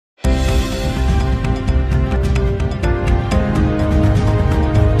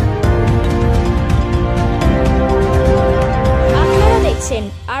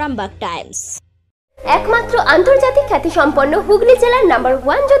Arambagh Times. একমাত্র আন্তর্জাতিক খ্যাতিসম্পন্ন হুগলি জেলার নাম্বার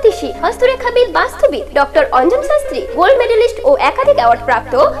 1 জ্যোতিষী হস্তরেখাবিদ বাস্তুবিদ doctor Anjan Shastri gold medallist ও একাধিক অ্যাওয়ার্ড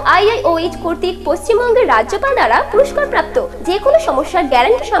প্রাপ্ত আইআইওএইচ কর্তৃক পশ্চিমবঙ্গের রাজ্যপাল দ্বারা পুরস্কার প্রাপ্ত যে কোনো সমস্যার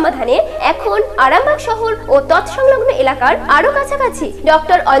গ্যারান্টি সমাধানে এখন আরামবাগ শহর ও তৎসংলগ্ন এলাকার আরো কাছাকাছি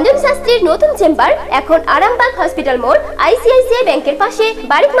ডক্টর অঞ্জন শাস্ত্রীর নতুন চেম্বার এখন আরামবাগ হসপিটাল মোড় আইসিআইসিআই ব্যাংকের পাশে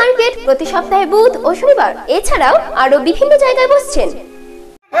বারিক মার্কেট প্রতি সপ্তাহে বুধ ও শনিবার। এছাড়াও আরো বিভিন্ন জায়গায় বসছেন।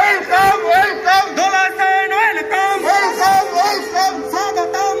 Welcome, welcome, Dolasen, welcome, welcome, welcome,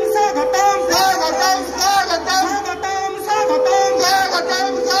 Sagatam, Sagatam, Sagatam, Sagatam, Sagatam, Sagatam,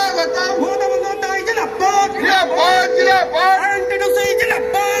 Sagatam, Sagatam, Bodhamagatai Jalapot, Jalapot, Jalapot, Antidusai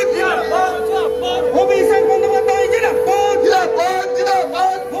Jalapot, Jalapot, Jalapot, Obisar Bodhamagatai Jalapot, Jalapot,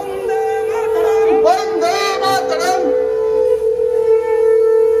 Jalapot, Vande Mataram, Vande Mataram.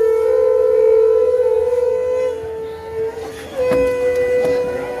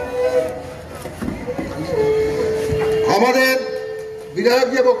 আমাদের বিধায়ক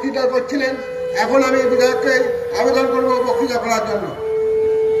যে বক্তৃতা করছিলেন, এখন আমি বিধায়ককে আবেদন করব বক্তৃতা করার জন্য।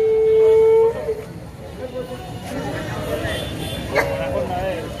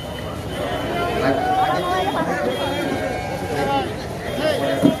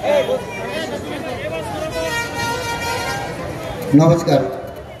 নমস্কার।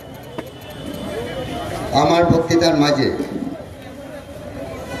 আমার বক্তৃতার মাঝে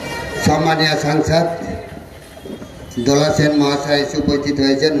সম্মানীয় সাংসদ দোলাসেন মহাশয় এসে উপস্থিত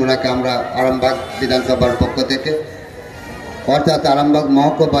হয়েছেন। ওনাকে আমরা আরামবাগ বিধানসভার পক্ষ থেকে অর্থাৎ আরামবাগ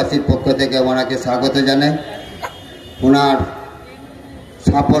মহকুমাবাসীর পক্ষ থেকে ওনাকে স্বাগত জানাই। ওনার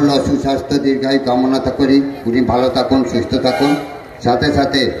সাফল্য সুস্বাস্থ্য দীর্ঘায়ু কামনা করি। উনি ভালো থাকুন, সুস্থ থাকুন। সাথে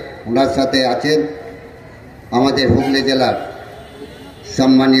সাথে ওনার সাথে আছেন আমাদের হুগলি জেলার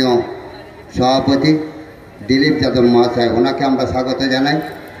সম্মানীয় সভাপতি দিলীপ যাদব মহাশয়, ওনাকে আমরা স্বাগত জানাই।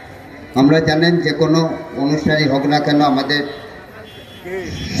 আমরা জানেন যে কোনো অনুষ্ঠানই হোক না কেন আমাদের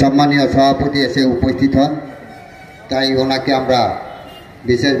সম্মানীয় সভাপতি এসে উপস্থিত হন, তাই ওনাকে আমরা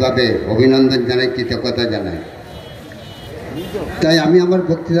বিশেষভাবে অভিনন্দন জানাই, কৃতজ্ঞতা জানাই। তাই আমি আমার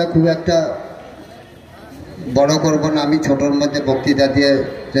বক্তৃতা খুব একটা বড় করব না, আমি ছোটোর মধ্যে বক্তৃতা দিয়ে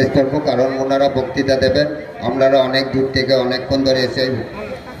শেষ করবো, কারণ ওনারা বক্তৃতা দেবেন। আপনারা অনেক দূর থেকে অনেকক্ষণ ধরে এসে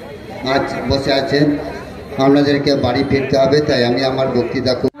আজ বসে আছেন, আপনাদেরকে বাড়ি ফিরতে হবে, তাই আমি আমার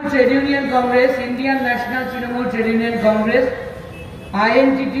বক্তৃতা trade union Congress, Indian national Trinamool trade union Congress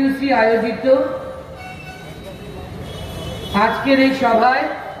INTTUC আয়োজিত আজকের এই সভায়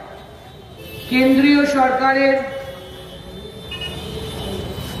কেন্দ্রীয় সরকারের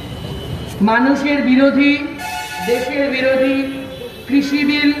মানুষের বিরোধী, দেশের বিরোধী কৃষি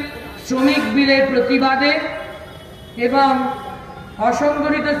বিল, শ্রমিক বিলের প্রতিবাদে এবং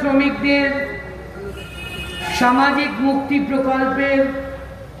অসংগঠিত শ্রমিকদের সামাজিক মুক্তি প্রকল্পের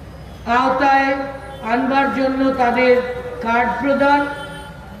আওতায় আনবার জন্য তাদের কার্ড প্রদান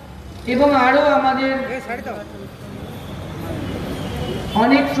এবং আরও আমাদের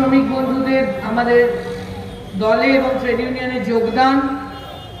অনেক শ্রমিক বন্ধুদের আমাদের দলে এবং ট্রেড ইউনিয়নে যোগদান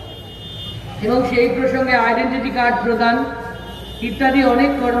এবং সেই প্রসঙ্গে আইডেন্টিটি কার্ড প্রদান ইত্যাদি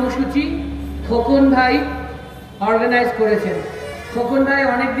অনেক কর্মসূচি খোকন ভাই অর্গানাইজ করেছেন। খোকন ভাই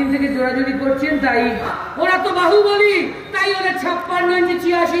অনেকদিন থেকে জোরাজুরি করছেন, তাই ওরা তো বাহুবলী, তাই ওরা 56 ইঞ্চি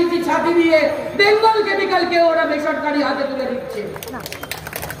 86 ইঞ্চি ছাতি দিয়ে বেঙ্গল কেমিক্যালকে ওরা বেসরকারি হাতে তুলে দিচ্ছে।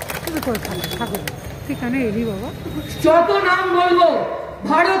 যত নাম বলবো,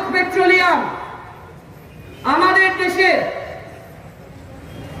 ভারত পেট্রোলিয়াম আমাদের দেশে,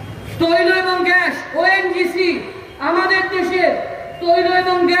 তৈল এবং গ্যাস, ওএনজিসি আমাদের দেশে তৈল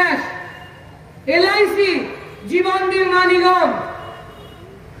এবং গ্যাস, এলআইসি জীবন বীমা নিগম,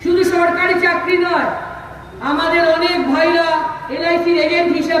 শুধু সরকারি চাকরি নয়, আমাদের অনেক ভাইরা এলআইসির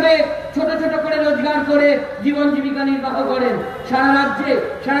এজেন্ট হিসাবে ছোট ছোট করে রোজগার করে জীবন জীবিকা নির্বাহ করেন সারা রাজ্যে,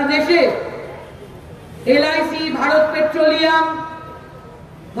 সারা দেশে। LIC, Bharat petroleum,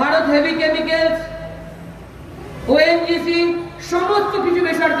 Bharat heavy chemicals, ONGC সমস্ত কিছু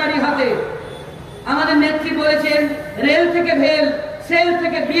বেসরকারি হাতে। আমাদের নেত্রী বলেছেন রেল থেকে ভেল, সেল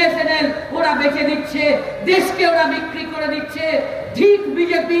থেকে বিএসএনএল ওরা বেচে দিচ্ছে, দেশকে ওরা বিক্রি করে দিচ্ছে। ঠিক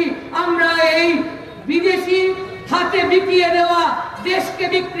বিজেপি, আমরা এই বিদেশি হাতে বিকিয়ে দেওয়া, দেশকে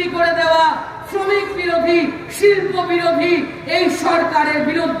বিক্রি করে দেওয়া শ্রমিক বিরোধী, শিল্প বিরোধী এই সরকারের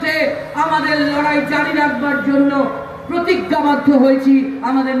বিরুদ্ধে আমাদের লড়াই জারি রাখবার জন্য প্রতিজ্ঞাবদ্ধ হয়েছি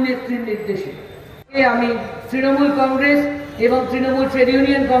আমাদের নেত্রীর নির্দেশে। আমি তৃণমূল কংগ্রেস এবং তৃণমূল ট্রেড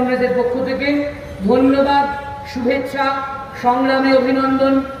ইউনিয়ন কংগ্রেসের পক্ষ থেকে ধন্যবাদ, শুভেচ্ছা, সংগ্রামে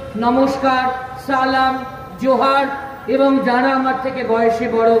অভিনন্দন, নমস্কার, সালাম, জোহার এবং যারা আমার থেকে বয়সে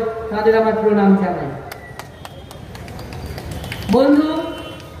বড় তাদের আমার প্রণাম জানাই। বন্ধু,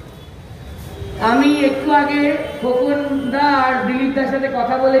 আমি একটু আগে খোকনদা আর দিলীপদার সাথে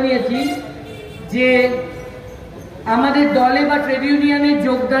কথা বলে নিয়েছি যে আমাদের দলে বা ট্রেড ইউনিয়নে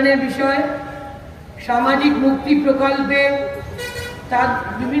যোগদানের বিষয়, সামাজিক মুক্তি প্রকল্পে তার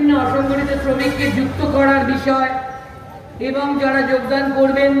বিভিন্ন অসংগঠিত শ্রমিককে যুক্ত করার বিষয় এবং যারা যোগদান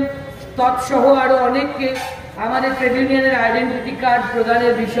করবেন তৎসহ আরো অনেককে আমাদের ট্রেড ইউনিয়নের আইডেন্টিটি কার্ড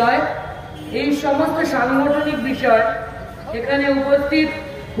প্রদানের বিষয়, এই সমস্ত সাংগঠনিক বিষয় এখানে উপস্থিত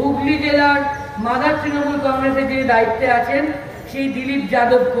হুগলি জেলার মাদার তৃণমূল কংগ্রেসের যিনি দায়িত্বে আছেন সেই দিলীপ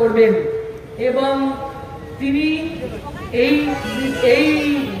যাদব করবেন এবং তিনি এই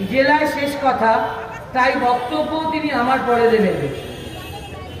জেলায় শেষ কথা, তাই বক্তব্য তিনি আমার পরে দেবেন।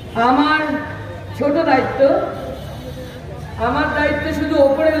 আমার ছোট দায়িত্ব, আমার দায়িত্ব শুধু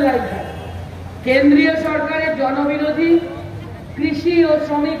ওপরের লাইনটা, কেন্দ্রীয় সরকারের জনবিরোধী কৃষি ও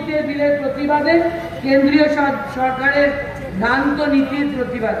শ্রমিকদের বিলের প্রতিবাদে, কেন্দ্রীয় সরকারের ভ্রান্ত নীতির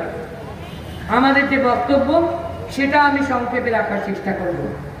প্রতিবাদে আমাদের যে বক্তব্য সেটা আমি সংক্ষেপে রাখার চেষ্টা করব।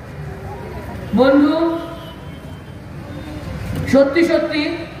 বন্ধু, সত্যি সত্যি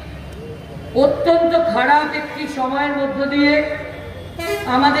অত্যন্ত খারাপ একটি সময়ের মধ্য দিয়ে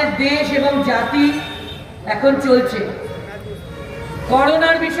আমাদের দেশ এবং জাতি এখন চলছে।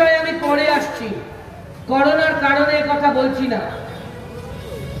 করোনার বিষয়ে আমি পরে আসছি, করোনার কারণে কথা বলছি না।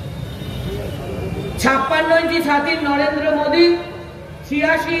 56 ইঞ্চি ছাতির নরেন্দ্র মোদী,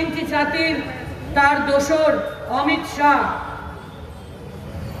 86 ইঞ্চি ছাতির তার দোসর অমিত শাহ,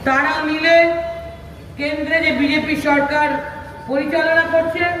 তারা মিলে কেন্দ্রে যে বিজেপি সরকার পরিচালনা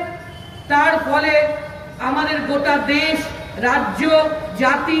করছে তার ফলে আমাদের গোটা দেশ, রাজ্য,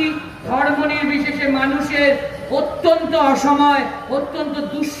 জাতি, ধর্ম নির্বিশেষে মানুষের অত্যন্ত অসময়, অত্যন্ত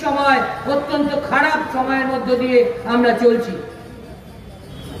দুঃসময়, অত্যন্ত খারাপ সময়ের মধ্য দিয়ে আমরা চলছি।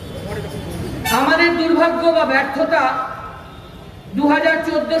 আমাদের দুর্ভাগ্য বা ব্যর্থতা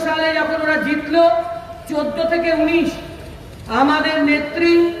 2014 সালে যখন ওরা জিতলো, 14 থেকে 19 আমাদের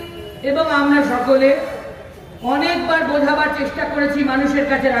নেত্রী এবং আমরা সকলে অনেকবার বোঝাবার চেষ্টা করেছি, মানুষের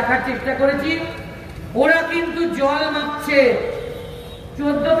কাছে রাখার চেষ্টা করেছি, ওরা কিন্তু জল মাপছে।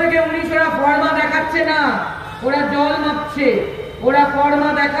 14 থেকে 19 ওরা ফর্মা দেখাচ্ছে না, ওরা জল মাপছে। ওরা ফর্মা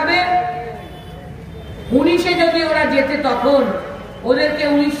দেখাবে 19-এ যদি ওরা জেতে, তখন ওদেরকে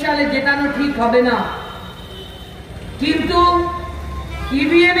 19 সালে জেতানো ঠিক হবে না। কিন্তু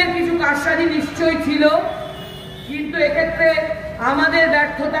ইভিএম এর কিছু কারসাজি নিশ্চয়ই ছিল, কিন্তু এক্ষেত্রে আমাদের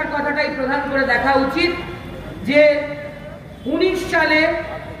ব্যর্থতার কথাটাই প্রধান করে দেখা উচিত যে 19 সালে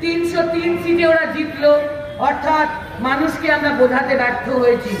 303 সিটে ওরা জিতলো, অর্থাৎ মানুষকে আমরা বোঝাতে ব্যর্থ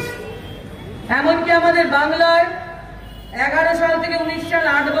হয়েছি। এমনকি আমাদের বাংলায় 11 সাল থেকে 19 সাল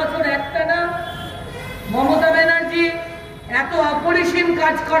 8 বছর একটানা মমতা ব্যানার্জি এত অপরিসীম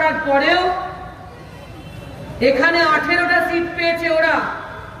কাজ করার পরেও এখানে 18টা সিট পেয়েছে ওরা।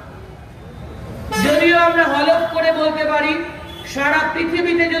 যদিও আমরা হলফ করে বলতে পারি, সারা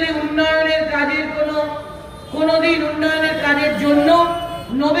পৃথিবীতে যদি উন্নয়নের কাজের কোনোদিন উন্নয়নের কাজের জন্য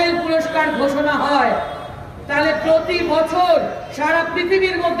নোবেল পুরস্কার ঘোষণা হয়, তাহলে প্রতি বছর সারা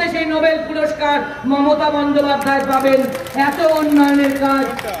পৃথিবীর মধ্যে সেই নোবেল পুরস্কার মমতা বন্দ্যোপাধ্যায় পাবেন। এত উন্নয়নের কাজ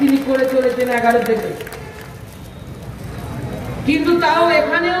তিনি করে চলেছেন 11 থেকে। কিন্তু তাও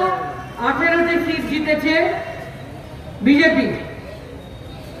এখানেও 18টি সিট জিতেছে বিজেপি।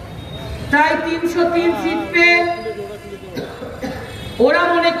 তাই 303 সিট পেয়ে ওরা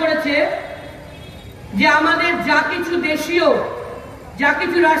মনে করেছে যে আমাদের যা কিছু দেশীয়, যা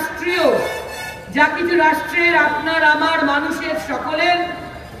কিছু রাষ্ট্রীয়, যা কিছু রাষ্ট্রের, আপনার আমার মানুষের সকলের,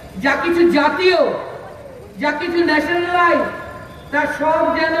 যা কিছু জাতীয়, যা কিছু ন্যাশনালাইজ, তা সব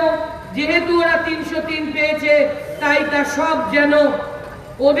যেন, যেহেতু ওরা 303 পেয়েছে, তাই তা সব যেন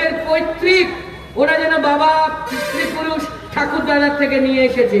ওদের পৈতৃক, ওরা যেন বাবা পিতৃপুরুষ ঠাকুরদাদার থেকে নিয়ে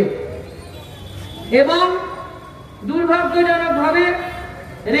এসেছে। এবং দুর্ভাগ্যজনক ভাবে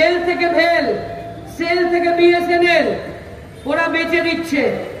রেল থেকে ভেল, সেল থেকে বিএসএনএল ওরা বেচে দিচ্ছে।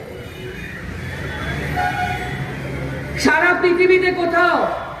 সারা পৃথিবীতে কোথাও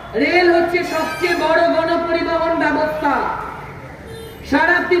রেল হচ্ছে সবচেয়ে বড় গণপরিবহন ব্যবস্থা।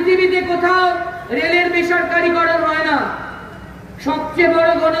 সারা পৃথিবীতে কোথাও রেলের বেসরকারীকরণ হয় না। সবচেয়ে বড়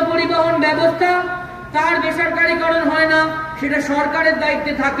গণপরিবহন ব্যবস্থা, তার বেসরকারীকরণ হয় না, সেটা সরকারের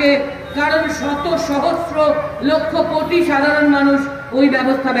দায়িত্বে থাকে, কারণ শত সহস্র লক্ষ কোটি সাধারণ মানুষ ওই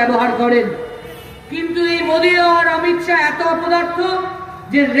ব্যবস্থা ব্যবহার করেন। কিন্তু এই মোদী আর অমিত শাহ এত অপদার্থ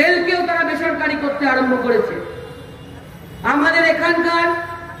যে রেলকেও তারা বেসরকারি করতে আরম্ভ করেছে। আমাদের এখানকার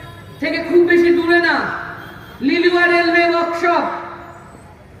থেকে খুব বেশি দূরে না, লিলুয়া রেলওয়ে ওয়ার্কশপ,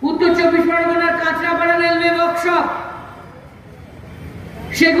 উত্তর 24 পরগনার কাঁচরাপাড়া রেলওয়ে ওয়ার্কশপ,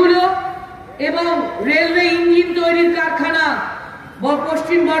 সেগুলো এবং রেলওয়ে ইঞ্জিন তৈরির কারখানা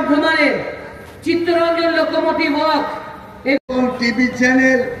পশ্চিম বর্ধমানে, চিত্তরঞ্জন লোকোমোটিভ ওয়াক এবং টিভি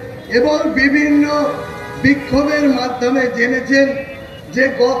চ্যানেল এবং বিভিন্ন বিক্ষোভের মাধ্যমে জেনেছেন যে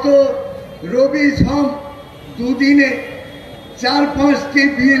গত রবি সোম দুদিনে 4-5টি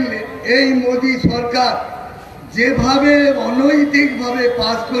বিল এই মোদী সরকার যেভাবে অনৈতিকভাবে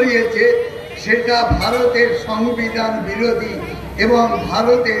পাস করিয়েছে সেটা ভারতের সংবিধান বিরোধী এবং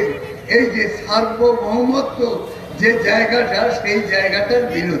ভারতের এই যে সার্বভৌমত্ব যে জায়গাটা সেই জায়গাটার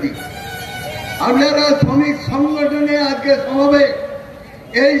বিরোধী। আপনারা শ্রমিক সংগঠনে আজকে সমাবেশ,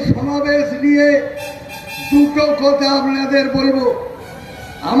 এই সমাবেশ নিয়ে দুটো কথা আপনাদের বলবো।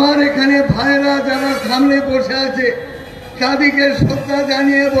 আমার এখানে ভাইরা যারা সামনে বসে আছে তাদেরকে শ্রদ্ধা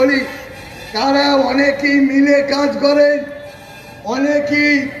জানিয়ে বলি, তারা অনেকেই মিলে কাজ করেন,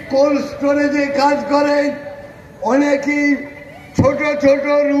 অনেকেই কোল্ড স্টোরেজে কাজ করেন, অনেকেই ছোট ছোট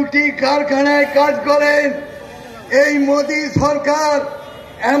রুটি কারখানায় কাজ করেন। এই মোদী সরকার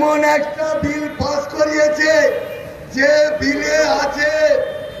এমন একটা বিল পাস করিয়েছে যে বিলে আছে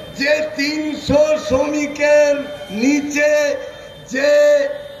যে 300 শ্রমিকের নিচে যে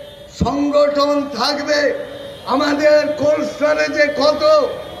সংগঠন থাকবে। আমাদের কোল্ড স্টোরেজে কত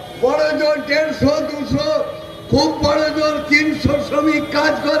বড় জোর 150-200, খুব বড় জোর 300 শ্রমিক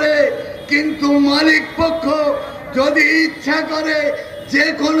কাজ করে, কিন্তু মালিক পক্ষ যদি ইচ্ছা করে যে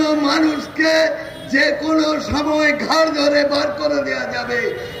কোনো মানুষকে যে কোনো সময় ঘাড় ধরে বার করে দেওয়া যাবে।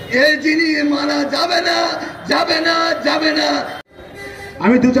 এই জিনিস মানা যাবে না, যাবে না, যাবে না।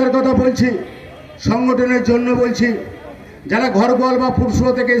 আমি দু চার কথা বলছি, সংগঠনের জন্য বলছি। যারা ঘরগোয়াল বা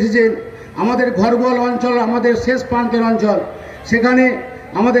ফুটসুয়া থেকে এসেছেন, আমাদের ঘরগোয়াল অঞ্চল আমাদের শেষ প্রান্তের অঞ্চল, সেখানে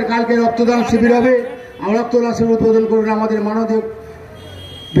আমাদের কালকে রক্তদান শিবির হবে। আমরা রক্তদান শিবির উদ্বোধন করবেন আমাদের মাননীয়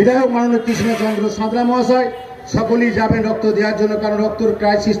বিধায়ক মাননীয় কৃষ্ণচন্দ্র সাঁতরা মহাশয়। সকলেই যাবেন রক্ত দেওয়ার জন্য, কারণ রক্তর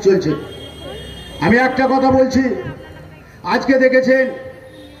ক্রাইসিস চলছে। আমি একটা কথা বলছি, আজকে দেখেছেন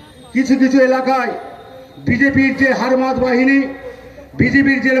কিছু কিছু এলাকায় বিজেপির যে হারমাত বাহিনী,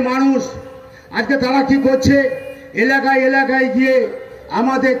 বিজেপির যে মানুষ, আজকে তারা কি করছে, এলাকায় এলাকায় গিয়ে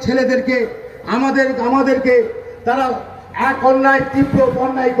আমাদের ছেলেদেরকে আমাদেরকে তারা এক অন্যায় তীব্র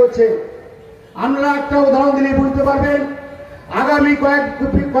অন্যায় করছে। আমরা একটা উদাহরণ দিলে বুঝতে পারবেন। আগামী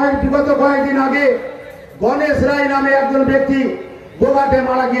বিগত কয়েকদিন আগে গণেশ রায় নামে একজন ব্যক্তি গোঘাটে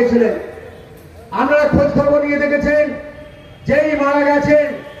মারা গিয়েছিলেন। আপনারা খোঁজ খবর নিয়ে দেখেছেন, যেই মারা গেছেন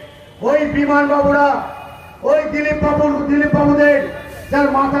ওই বিমান বাবুরা, ওই দিলীপ বাবুদের যার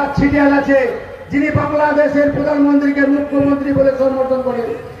মাথা ছিটিয়াল আছে, যিনি বাংলাদেশের প্রধানমন্ত্রীকে মুখ্যমন্ত্রী বলে সমর্থন করেন,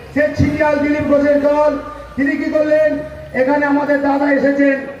 সে ছিটিয়াল দিলীপ ঘোষের দল, তিনি কি করলেন, এখানে আমাদের দাদা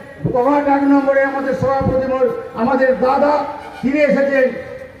এসেছেন, গোঘাট 1 নম্বরে আমাদের সভাপতি আমাদের দাদা, তিনি এসেছেন,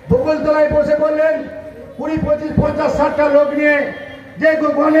 বকুলতলায় বসে বললেন 20-25-50-60টা লোক নিয়ে যে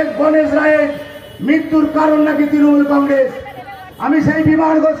গণেশ রায়ের মৃত্যুর কারণ নাকি তৃণমূল কংগ্রেস। আমি সেই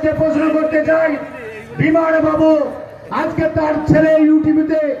বিমান ঘোষকে প্রশ্ন করতে চাই, বিমান বাবু আজকে তার ছেলে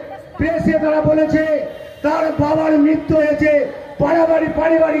ইউটিউবে পেয়েছে, তারা বলেছে তার বাবার মৃত্যু হয়েছে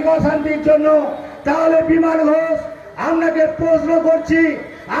পারিবারিক অশান্তির জন্য। তাহলে বিমান ঘোষ, আপনাকে প্রশ্ন করছি,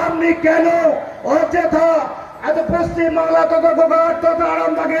 আপনি কেন অযথা এত পশ্চিমবাংলা তথা গোঘাট তথা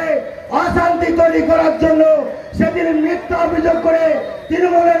আরামবাগে অশান্তি তৈরি করার জন্য সেদিন মিথ্যা অভিযোগ করে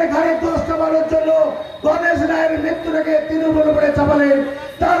তৃণমূলের ঘাড়ে দোষ চাপানোর জন্য গণেশ রায়ের মৃত্যুটাকে তৃণমূল করে চাপালেন?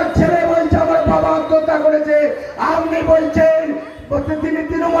 তার ছেলে বলছে আমার বাবা আত্মহত্যা করেছে, আপনি বলছেন তিনি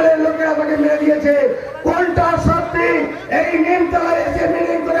তৃণমূলের লোকেরা তাকে মেরে দিয়েছে। কোনটা সত্যি? এই নিমতলায় এসে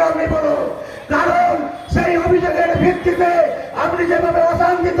মিলিং করে আপনি বলুন। কারণ সেই অভিযোগের ভিত্তিতে আপনি যেভাবে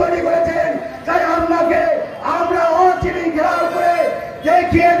অশান্তি তৈরি করেছেন, তাই আপনাকে আমরা অচিরি ঘেরাও করে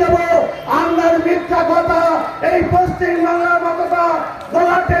দেখিয়ে দেব আপনার মিথ্যা কথা। এই পশ্চিম বাংলার কথা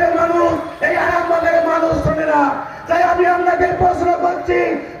গোঘাটের মানুষ, এই আরামবাগের মানুষ শোনে না। তাই আমি আপনাকে প্রশ্ন করছি,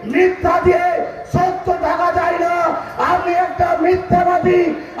 মিথ্যা দিয়ে সত্য ঢাকা যায় না। আপনি একটা মিথ্যাবাদী,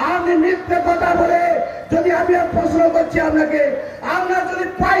 আপনি মিথ্যে কথা বলে যদি আমি প্রশ্ন করছি আপনাকে, আপনার যদি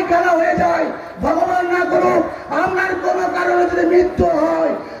পায়খানা হয়ে যায়, ভগবান না করুক, আপনার কোনো কারণে যদি মৃত্যু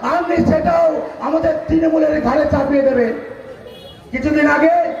হয়, আপনি সেটাও আমাদের তৃণমূলের ঘরে চাপিয়ে দেবেন। কিছুদিন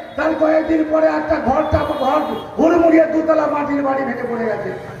আগে তার কয়েকদিন পরে একটা ঘর হুড়মুড়িয়ে 2 তলা মাটির বাড়ি ভেঙে পড়ে গেছে।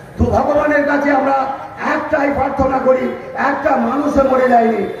 তো ভগবানের কাছে আমরা একটাই প্রার্থনা করি, একটা মানুষও মরে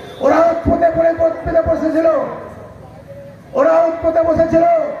যায়নি। ওরা উৎপত্তি বসেছিল,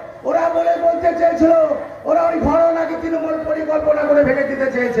 ওরা বলতে চেয়েছিল ওরা ওই ঘর নাকি তৃণমূল পরিকল্পনা করে ভেঙে দিতে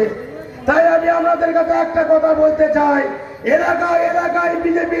চেয়েছে। তাই আমি আপনাদের কাছে একটা কথা বলতে চাই, এলাকায়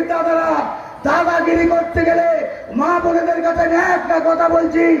বিজেপির দাদাগিরি করতে গেলে মা বোনেদের কাছে একটা কথা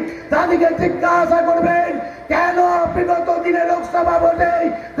বলছি, তাদেরকে জিজ্ঞাসা করবেন কেন বিগত দিনে লোকসভা ভোটে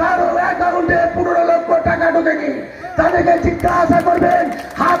কারো অ্যাকাউন্টে 15 লক্ষ টাকা ঢোকেনি। তাদেরকে জিজ্ঞাসা করবেন,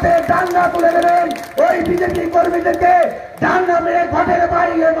 হাতে ডান্ডা তুলে দেবেন, ওই বিজেপি কর্মীদেরকে ডান্ডা মেরে ঘটের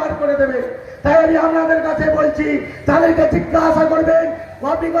বাইরে বার করে দেবেন। তাই আমি আপনাদের কাছে বলছি, তাদেরকে জিজ্ঞাসা করবেন,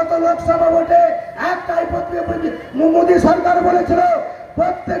 অবিগত লোকসভা ভোটে একটাই মোদী সরকার বলেছিল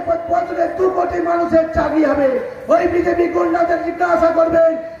প্রত্যেক বছরে 2 কোটি মানুষের চাকরি হবে। ওই বিজেপি গুন্ডাদের জিজ্ঞাসা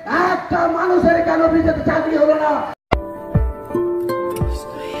করবেন, একটা মানুষের কেন বিজেপি চাকরি হলো না?